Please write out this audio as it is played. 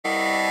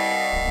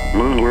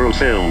Moon World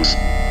Films.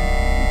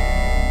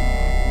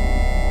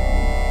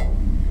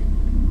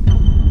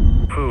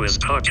 Who is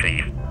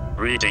talking?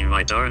 Reading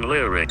my darn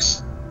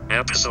lyrics.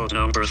 Episode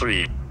number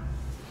 3.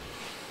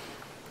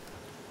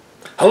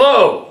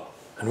 Hello,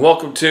 and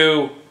welcome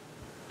to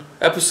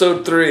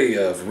episode 3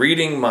 of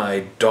Reading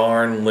My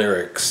Darn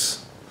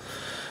Lyrics.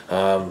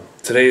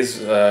 Today's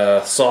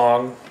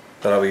song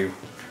that I'll be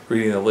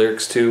reading the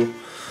lyrics to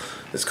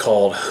is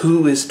called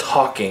Who is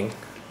Talking?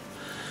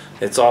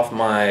 It's off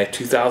my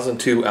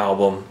 2002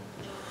 album,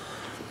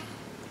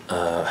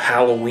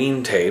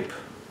 Halloween Tape,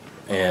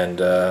 and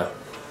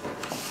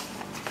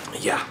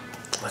yeah,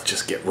 let's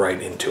just get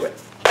right into it.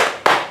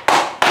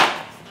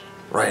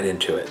 Right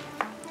into it.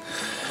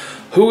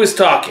 Who is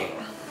talking?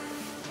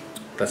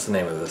 That's the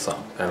name of the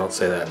song. I don't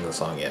say that in the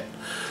song yet.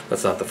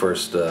 That's not the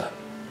first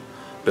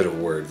bit of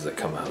words that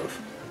come out of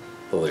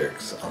the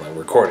lyrics on the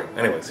recording.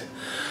 Anyways,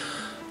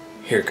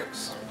 here it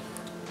goes.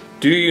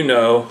 Do you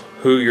know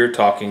who you're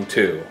talking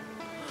to?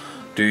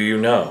 Do you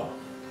know?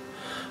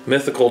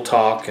 Mythical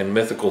talk and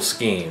mythical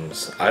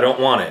schemes. I don't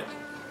want it.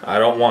 I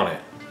don't want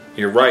it.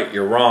 You're right,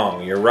 you're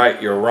wrong. You're right,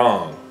 you're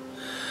wrong.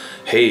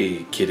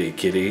 Hey, kitty,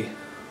 kitty.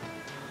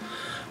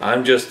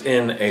 I'm just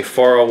in a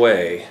far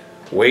away,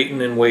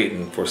 waiting and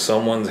waiting for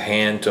someone's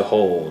hand to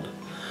hold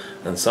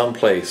and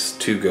someplace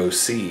to go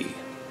see.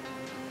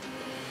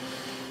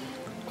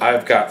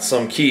 I've got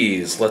some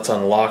keys, let's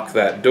unlock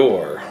that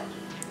door.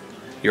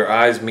 Your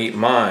eyes meet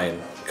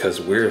mine,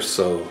 'cause we're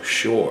so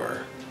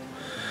sure.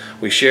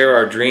 We share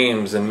our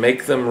dreams and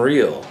make them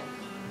real.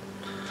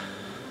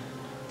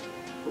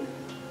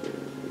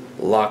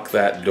 Lock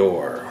that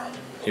door.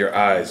 Your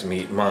eyes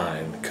meet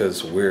mine,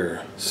 'cause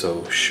we're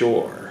so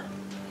sure.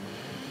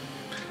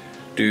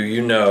 Do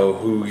you know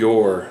who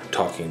you're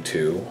talking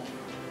to?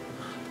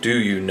 Do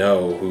you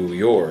know who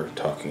you're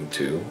talking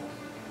to?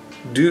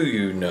 Do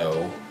you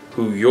know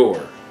who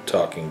you're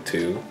talking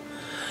to?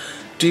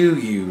 Do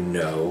you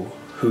know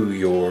who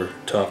you're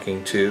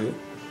talking to?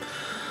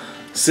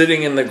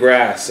 Sitting in the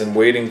grass and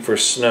waiting for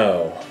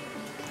snow.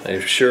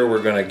 I'm sure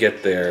we're gonna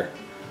get there.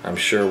 I'm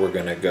sure we're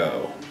gonna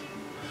go.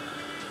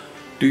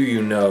 Do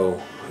you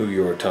know who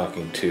you're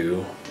talking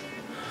to?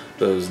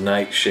 Those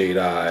nightshade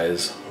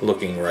eyes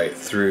looking right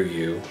through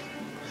you.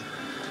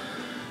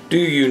 Do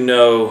you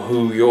know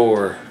who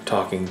you're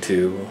talking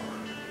to?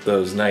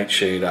 Those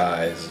nightshade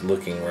eyes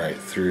looking right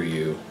through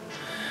you.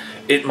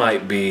 It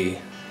might be,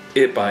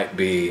 it might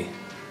be,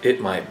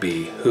 it might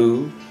be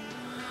who?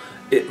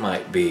 It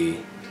might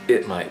be,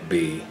 it might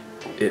be,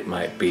 it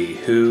might be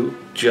who?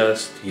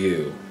 Just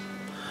you.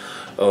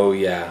 Oh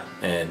yeah,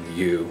 and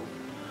you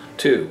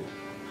too.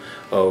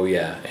 Oh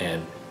yeah,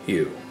 and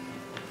you.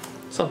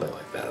 Something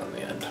like that on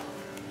the end.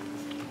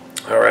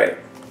 Alright,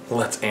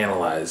 let's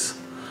analyze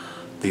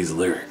these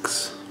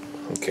lyrics.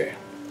 Okay.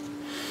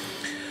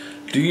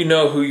 Do you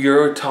know who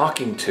you're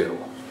talking to?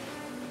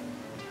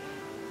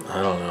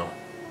 I don't know.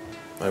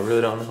 I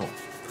really don't know.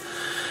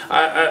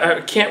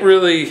 I can't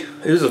really...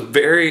 It was a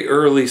very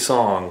early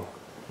song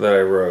that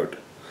I wrote.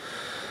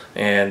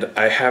 And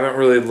I haven't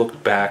really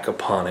looked back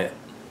upon it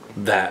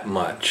that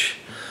much.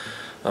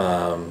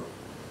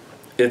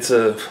 It's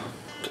a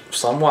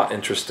somewhat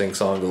interesting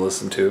song to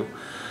listen to.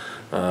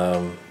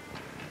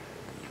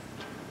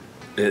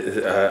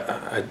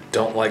 I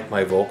don't like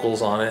my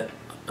vocals on it.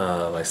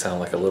 I sound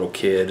like a little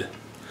kid.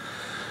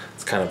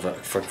 It's kind of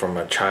from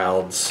a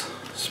child's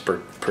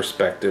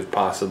perspective,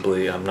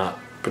 possibly. I'm not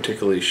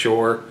particularly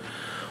sure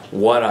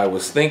what I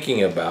was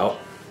thinking about.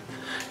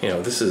 You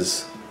know, this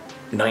is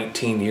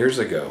 19 years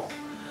ago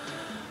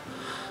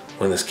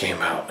when this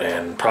came out,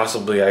 and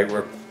possibly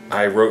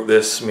I wrote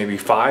this maybe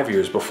 5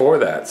 years before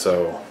that,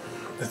 so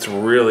it's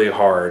really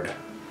hard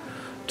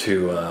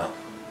to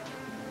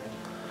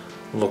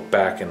look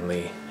back in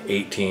the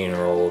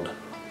 18-year-old,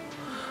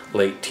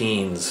 late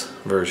teens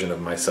version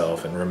of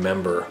myself and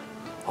remember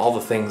all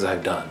the things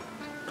I've done.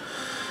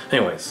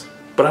 Anyways,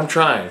 but I'm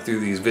trying through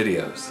these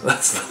videos.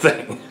 That's the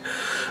thing.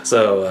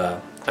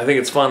 So I think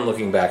it's fun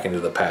looking back into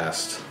the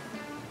past.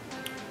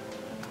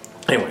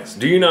 Anyways,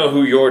 do you know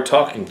who you're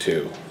talking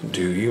to?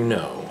 Do you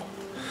know?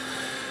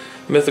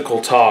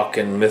 Mythical talk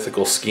and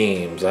mythical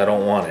schemes. I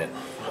don't want it.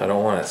 I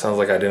don't want it. Sounds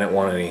like I didn't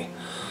want any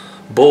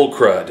bull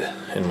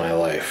crud in my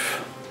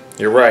life.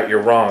 You're right,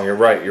 you're wrong, you're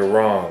right, you're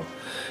wrong.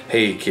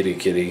 Hey, kitty,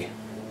 kitty.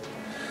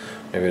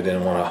 Maybe I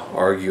didn't want to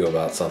argue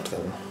about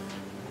something.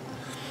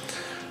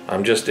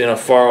 I'm just in a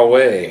far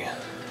away,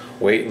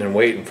 waiting and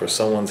waiting for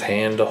someone's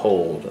hand to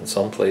hold and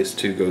someplace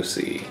to go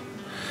see.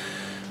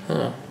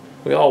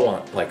 We all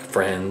want, like,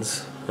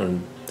 friends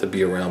and to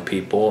be around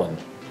people and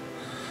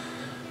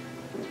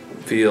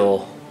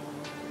feel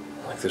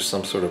like there's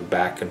some sort of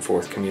back and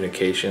forth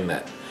communication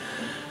that,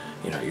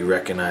 you know, you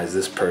recognize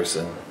this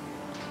person,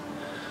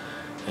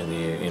 and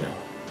you know,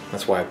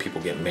 that's why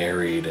people get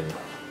married and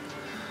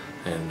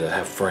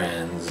have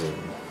friends and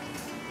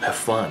have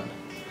fun.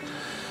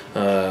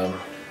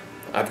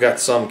 I've got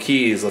some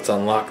keys, let's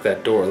unlock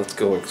that door, let's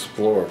go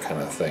explore,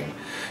 kind of thing.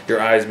 Your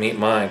eyes meet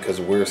mine because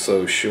we're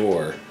so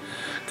sure,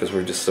 because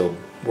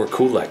we're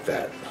cool like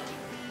that.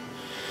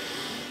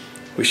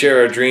 We share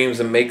our dreams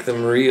and make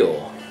them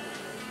real.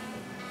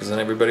 Doesn't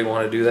everybody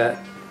want to do that?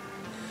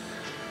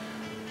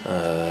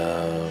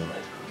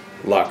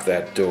 Lock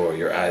that door,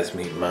 your eyes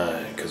meet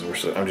mine, because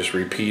I'm just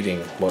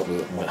repeating what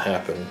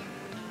happened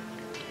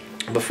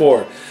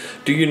before.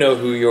 Do you know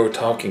who you're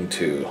talking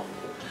to?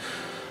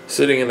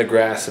 Sitting in the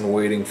grass and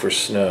waiting for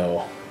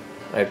snow.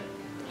 I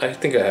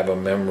think I have a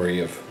memory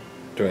of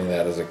doing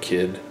that as a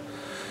kid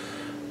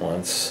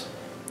once.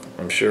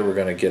 I'm sure we're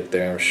going to get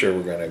there. I'm sure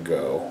we're going to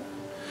go.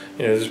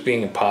 You know, just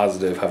being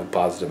positive, have a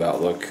positive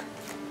outlook.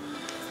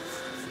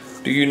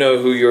 Do you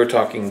know who you're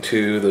talking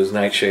to? Those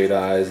nightshade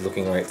eyes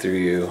looking right through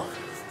you.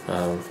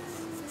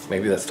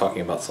 Maybe that's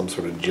talking about some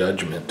sort of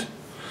judgment.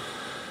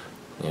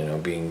 You know,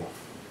 being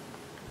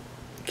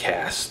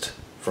cast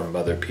from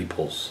other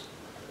people's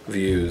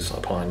views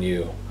upon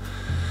you.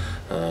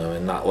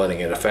 And not letting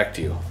it affect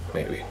you,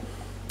 maybe.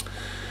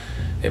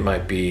 It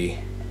might be,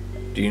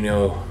 do you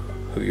know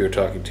who you're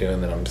talking to?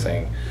 And then I'm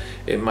saying,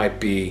 it might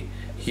be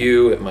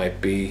you, it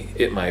might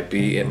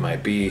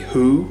be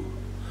who?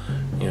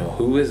 You know,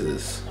 who is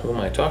this? Who am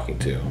I talking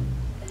to?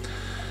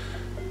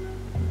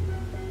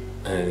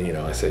 And, you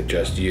know, I say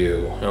just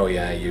you. Oh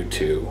yeah, you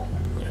too.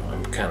 You know,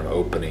 I'm kind of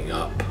opening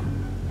up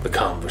the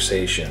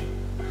conversation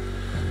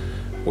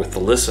with the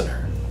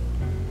listener.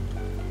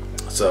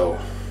 So,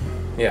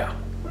 yeah,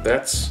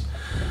 that's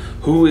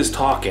Who Is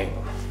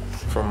Talking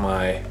from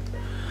my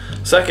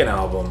second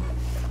album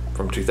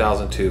from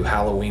 2002,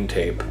 Halloween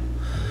tape.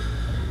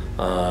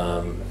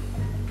 I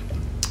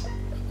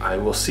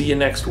will see you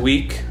next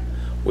week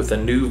with a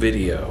new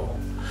video.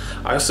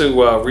 I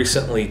also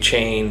recently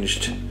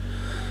changed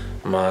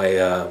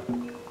my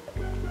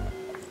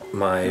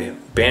my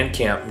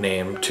Bandcamp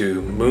name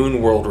to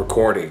Moon World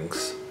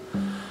Recordings,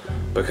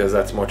 because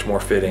that's much more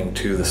fitting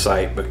to the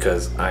site,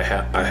 because I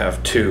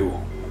have two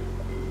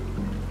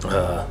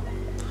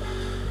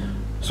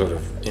sort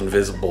of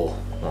invisible,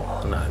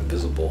 well, not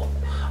invisible,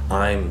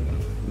 I'm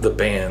the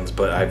bands,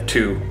 but I have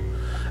two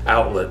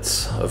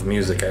outlets of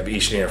music. I have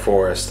Eshniner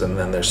Foreest, and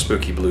then there's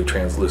Spooky Blue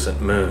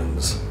Translucent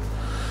Moons,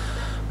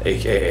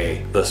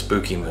 aka the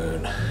Spooky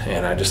Moon.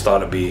 And I just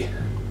thought it'd be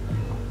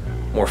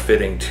more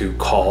fitting to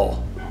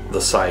call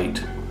the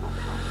site,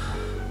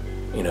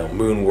 you know,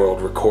 Moon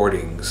World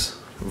Recordings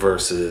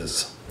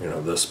versus, you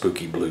know, the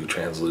Spooky Blue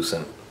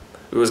Translucent.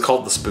 It was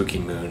called the Spooky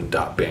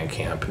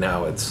Moon.bandcamp.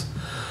 Now it's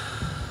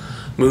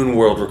Moon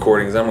World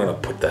Recordings. I'm going to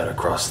put that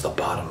across the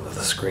bottom of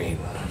the screen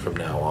from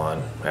now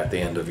on at the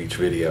end of each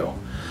video.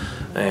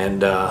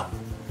 And I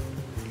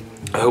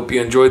hope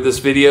you enjoyed this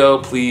video.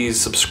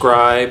 Please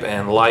subscribe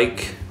and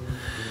like.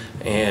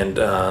 And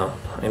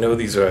I know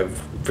these are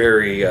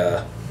very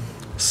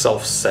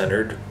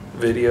self-centered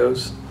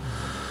videos.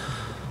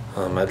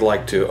 I'd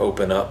like to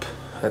open up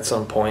at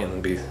some point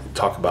and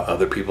talk about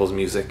other people's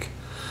music.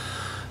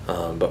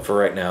 But for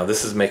right now,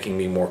 this is making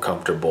me more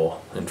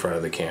comfortable in front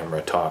of the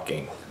camera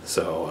talking.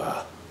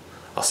 So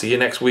I'll see you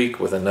next week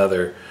with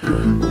another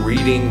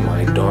Reading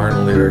My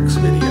Darn Lyrics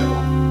video.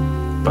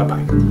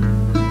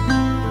 Bye-bye.